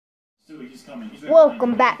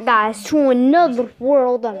Welcome back, guys, to another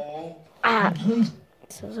world of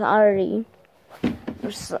sorry.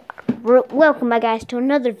 Welcome back, guys, to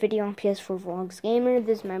another video on PS4 Vlogs Gamer.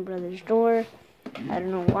 This is my brother's door. I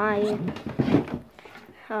don't know why.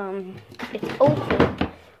 It's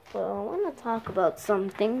open. Well, I want to talk about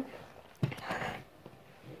something.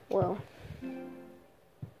 Well,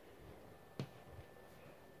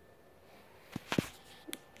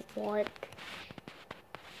 what?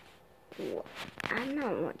 I'm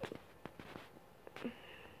not watching.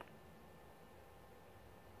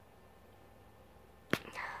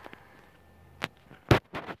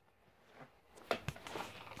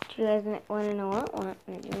 Do you guys want to know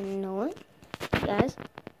what? Guys,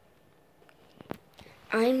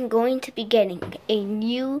 I'm going to be getting a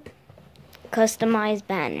new customized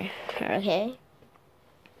banner, okay?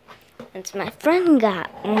 Since my friend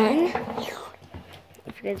got one,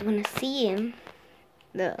 if you guys want to see him,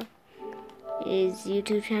 his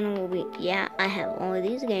YouTube channel will be, yeah, I have all of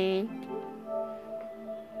these games.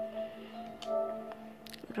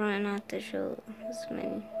 I'm trying not to show this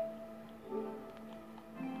many.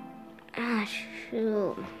 Ah,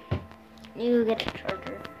 shoot. You get a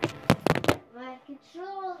charger. My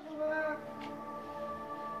controller.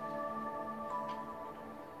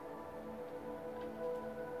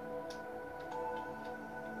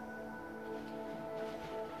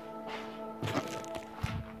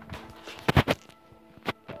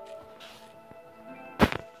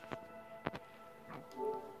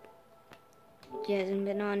 He hasn't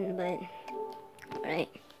been on, but alright.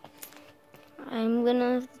 I'm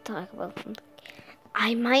gonna have to talk about something.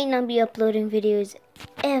 I might not be uploading videos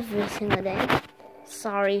every single day.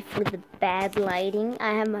 Sorry for the bad lighting.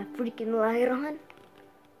 I have my freaking light on.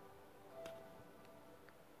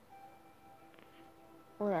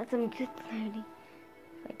 Well, that's some good lighting.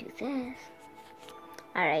 If I do this.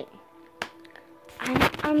 Alright.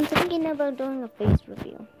 I'm thinking about doing a face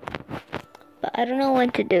reveal. But I don't know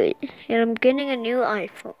when to do it. And I'm getting a new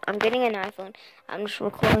iPhone. I'm getting an iPhone. I'm just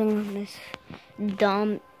recording on this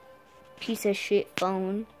dumb piece of shit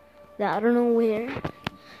phone that I don't know where.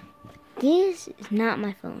 This is not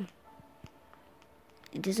my phone.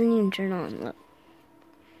 It doesn't even turn on. Look.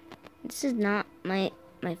 This is not my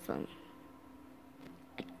phone.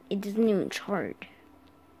 It doesn't even charge.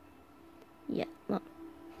 Yeah, look.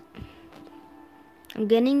 I'm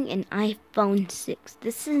getting an iPhone 6.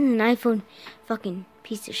 This is an iPhone fucking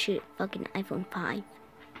piece of shit. Fucking iPhone 5.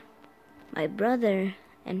 My brother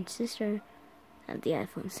and sister have the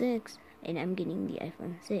iPhone 6. And I'm getting the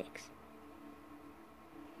iPhone 6.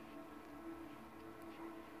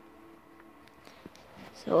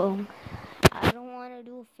 So, I don't want to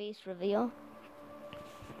do a face reveal.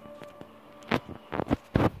 But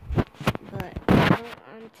I don't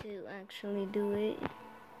want to actually do it.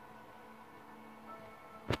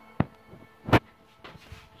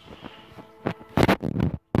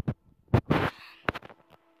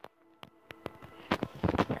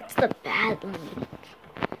 That's the bad lighting.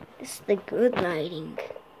 This is the good lighting.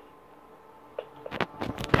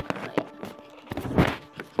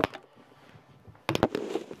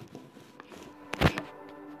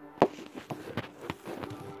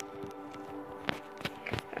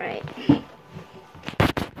 Alright.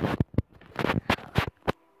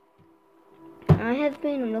 I have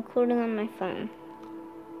been recording on my phone.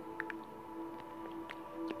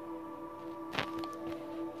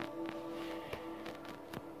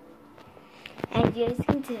 As you guys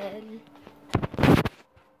can tell, it's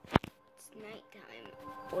nighttime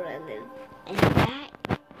where I live, and that,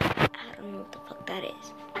 I don't know what the fuck that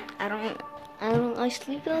is. I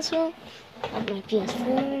sleep also. I have my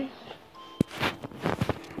PS4.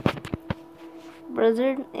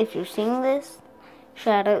 Brother, if you're seeing this,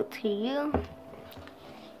 shout out to you.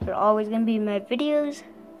 You're always gonna be in my videos.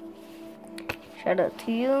 Shout out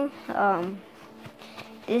to you.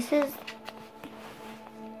 This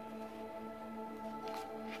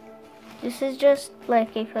is just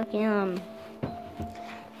like a fucking,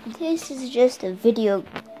 this is just a video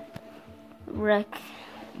rec.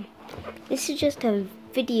 This is just a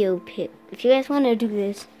video pic. If you guys want to do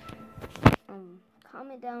this,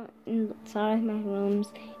 comment down. Sorry, my room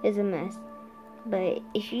is a mess. But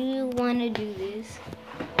if you want to do this,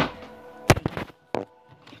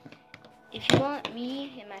 if you want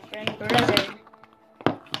me and my friend brother,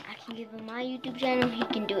 I can give him my YouTube channel. He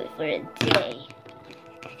can do it for a day.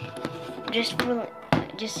 Just so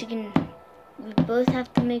we both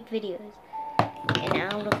have to make videos, and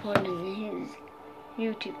I'll record on his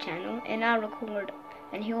YouTube channel, and I'll record,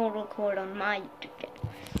 and he will record on my YouTube channel.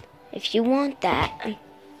 If you want that,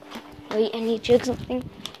 wait, I need to check something.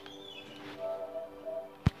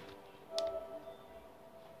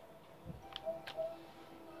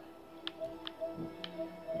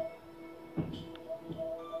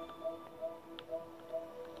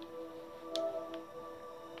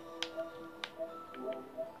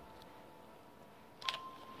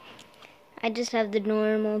 I just have the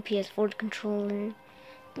normal PS4 controller.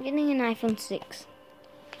 I'm getting an iPhone 6.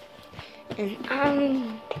 And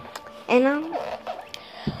I'm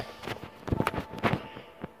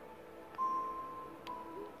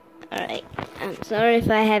alright. I'm sorry if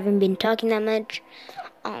I haven't been talking that much.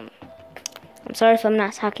 I'm sorry if I'm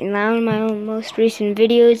not talking loud in my most recent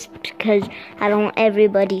videos, because I don't want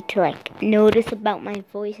everybody to like notice about my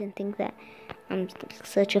voice and think that I'm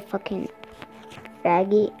such a fucking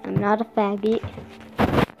faggot. I'm not a faggot.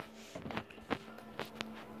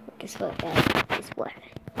 Guess what, guys? Guess what?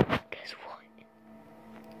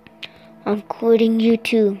 I'm quoting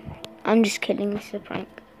YouTube. I'm just kidding. This is a prank.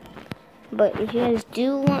 But if you guys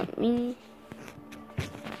do want me,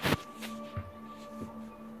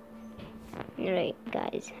 alright,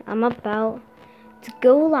 guys, I'm about to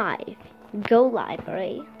go live.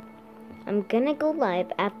 Alright? I'm gonna go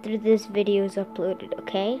live after this video is uploaded,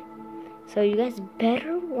 okay? So you guys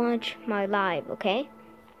better watch my live, okay?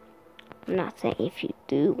 I'm not saying if you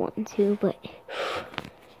do want to, but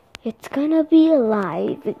it's gonna be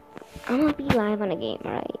live. I'm gonna be live on a game,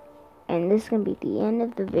 alright? And this is gonna be the end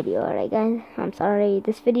of the video, alright, guys? I'm sorry,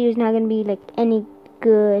 this video is not gonna be like any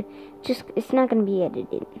good. It's not gonna be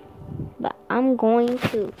edited. But I'm going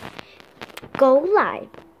to go live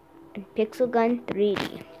in Pixel Gun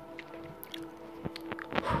 3D.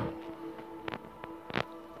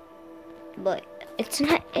 But it's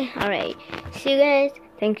not alright. See you guys.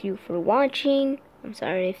 Thank you for watching. I'm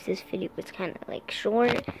sorry if this video was kind of like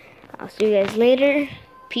short. I'll see you guys later.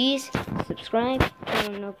 Peace. Subscribe,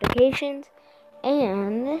 turn on notifications,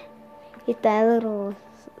 and hit that little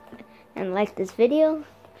and like this video.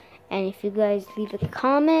 And if you guys leave a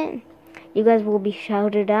comment, you guys will be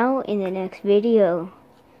shouted out in the next video.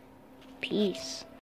 Peace.